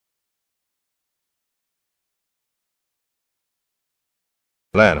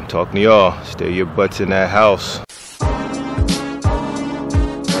I'm talking to y'all. Stay your butts in that house.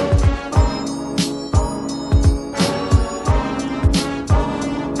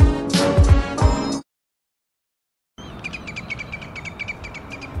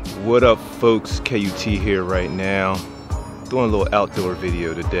 What up, folks? KUT here right now. Doing a little outdoor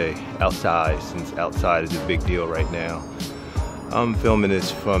video today. Outside, since outside is a big deal right now. I'm filming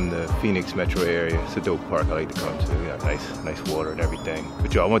this from the Phoenix metro area. It's a dope park I like to come to. We got nice water and everything.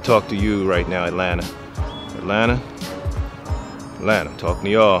 But y'all, I want to talk to you right now, Atlanta, I'm talking to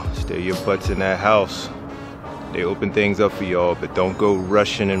y'all. Stay your butts in that house. They open things up for y'all, but don't go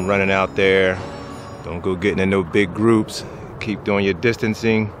rushing and running out there. Don't go getting in no big groups. Keep doing your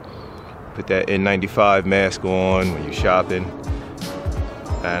distancing. Put that N95 mask on when you're shopping.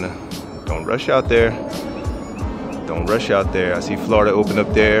 Atlanta, don't rush out there. Don't rush out there. I see Florida open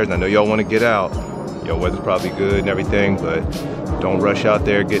up there, and I know y'all want to get out. Your weather's probably good and everything, but don't rush out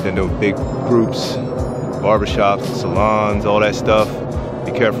there getting into big groups, barbershops, salons, all that stuff.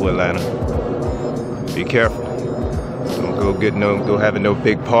 Be careful, Atlanta. Be careful. Don't go having no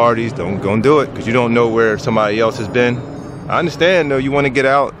big parties. Don't go and do it, because you don't know where somebody else has been. I understand though, you want to get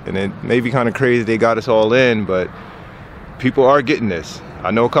out, and it may be kind of crazy they got us all in, but people are getting this.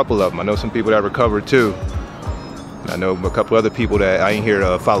 I know a couple of them. I know some people that recovered too. I know a couple other people that I ain't here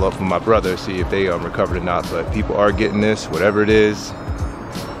to follow up with my brother, see if they recovered or not, but people are getting this, whatever it is.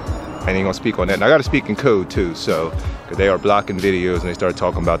 I ain't gonna speak on that. And I gotta speak in code too, so, because they are blocking videos and they start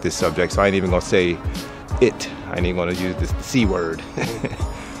talking about this subject, so I ain't even gonna say it. I ain't even gonna use this C word.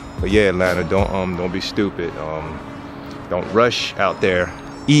 But yeah, Atlanta, don't be stupid. Don't rush out there.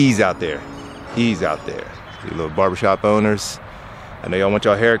 Ease out there. Ease out there. You little barbershop owners. I know y'all want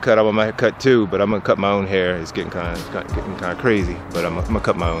y'all hair cut. I want my hair cut too, but I'm gonna cut my own hair. It's getting kind of crazy, but I'm gonna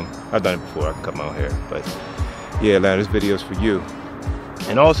cut my own. I've done it before. I can cut my own hair, but yeah, Atlanta, this video's for you.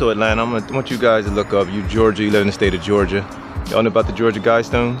 And also, Atlanta, I want you guys to look up. You Georgia, you live in the state of Georgia. Y'all know about the Georgia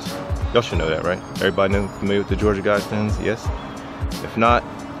Guidestones? Y'all should know that, right? Everybody familiar with the Georgia Guidestones? Yes. If not,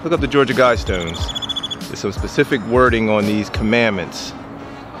 look up the Georgia Guidestones. There's some specific wording on these commandments.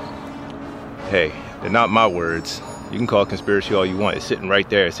 Hey, they're not my words. You can call it conspiracy all you want. It's sitting right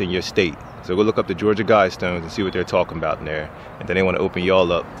there. It's in your state. So go look up the Georgia Guidestones and see what they're talking about in there. And then they want to open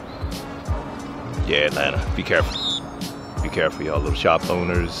y'all up. Yeah, Atlanta, be careful. Be careful, y'all little shop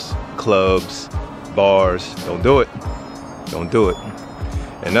owners, clubs, bars. Don't do it. Don't do it.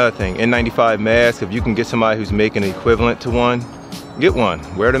 Another thing, N95 mask. If you can get somebody who's making an equivalent to one, get one.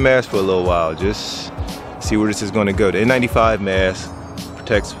 Wear the mask for a little while. Just see where this is going to go. The N95 mask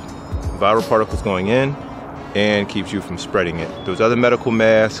protects viral particles going in and keeps you from spreading it. Those other medical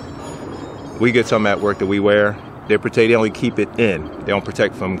masks, we get some at work that we wear. They only keep it in. They don't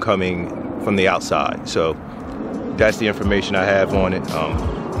protect from coming from the outside. So that's the information I have on it.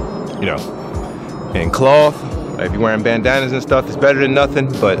 You know, and cloth, if you're wearing bandanas and stuff, it's better than nothing,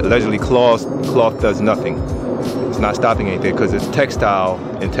 but allegedly cloth does nothing. It's not stopping anything because it's textile,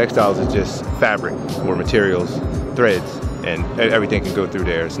 and textiles is just fabric or materials, threads, and everything can go through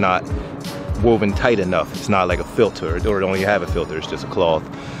there. It's not woven tight enough. It's not like a filter, or only have a filter, it's just a cloth.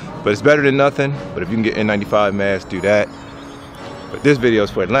 But it's better than nothing. But if you can get N95 masks, do that. But this video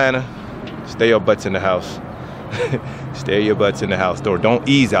is for Atlanta. Stay your butts in the house. Stay your butts in the house. Don't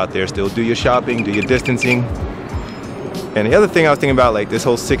ease out there. Still do your shopping, do your distancing. And the other thing I was thinking about, like this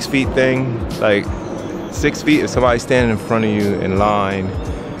whole 6 feet thing, like 6 feet, if somebody's standing in front of you in line,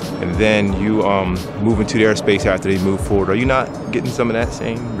 and then you move into their space after they move forward, are you not getting some of that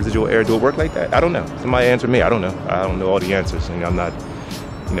same residual air? Do it work like that? I don't know. Somebody answer me. I don't know. I don't know all the answers. And I'm not,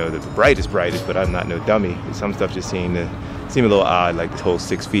 you know, the brightest, but I'm not no dummy. Some stuff just seem a little odd, like this whole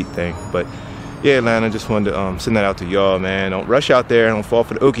 6 feet thing. But yeah, Atlanta, just wanted to send that out to y'all, man. Don't rush out there. Don't fall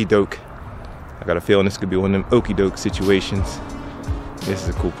for the okie doke. I got a feeling this could be one of them okie doke situations. This is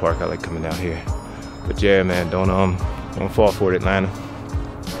a cool park. I like coming out here. But yeah, man, don't fall for it, Atlanta.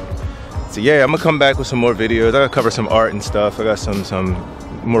 So yeah, I'm gonna come back with some more videos. I gotta cover some art and stuff. I got some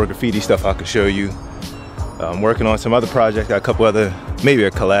more graffiti stuff I can show you. I'm working on some other projects. Got a couple other, maybe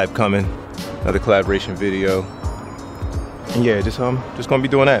a collab coming, another collaboration video. And yeah, just gonna be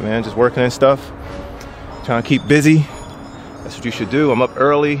doing that, man. Just working and stuff. Trying to keep busy. That's what you should do. I'm up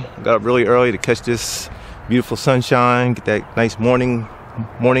early. I got up really early to catch this beautiful sunshine, get that nice morning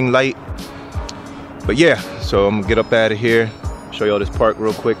light. But yeah, so I'm gonna get up out of here, show y'all this park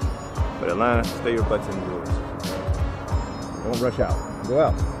real quick. But Atlanta, stay your butts indoors. Don't rush out. Go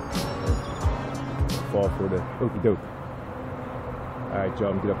out. Fall for the okie doke. All right,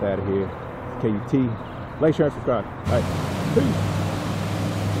 y'all, I'm gonna get up out of here. KUT. Like, share, and subscribe. All right, peace.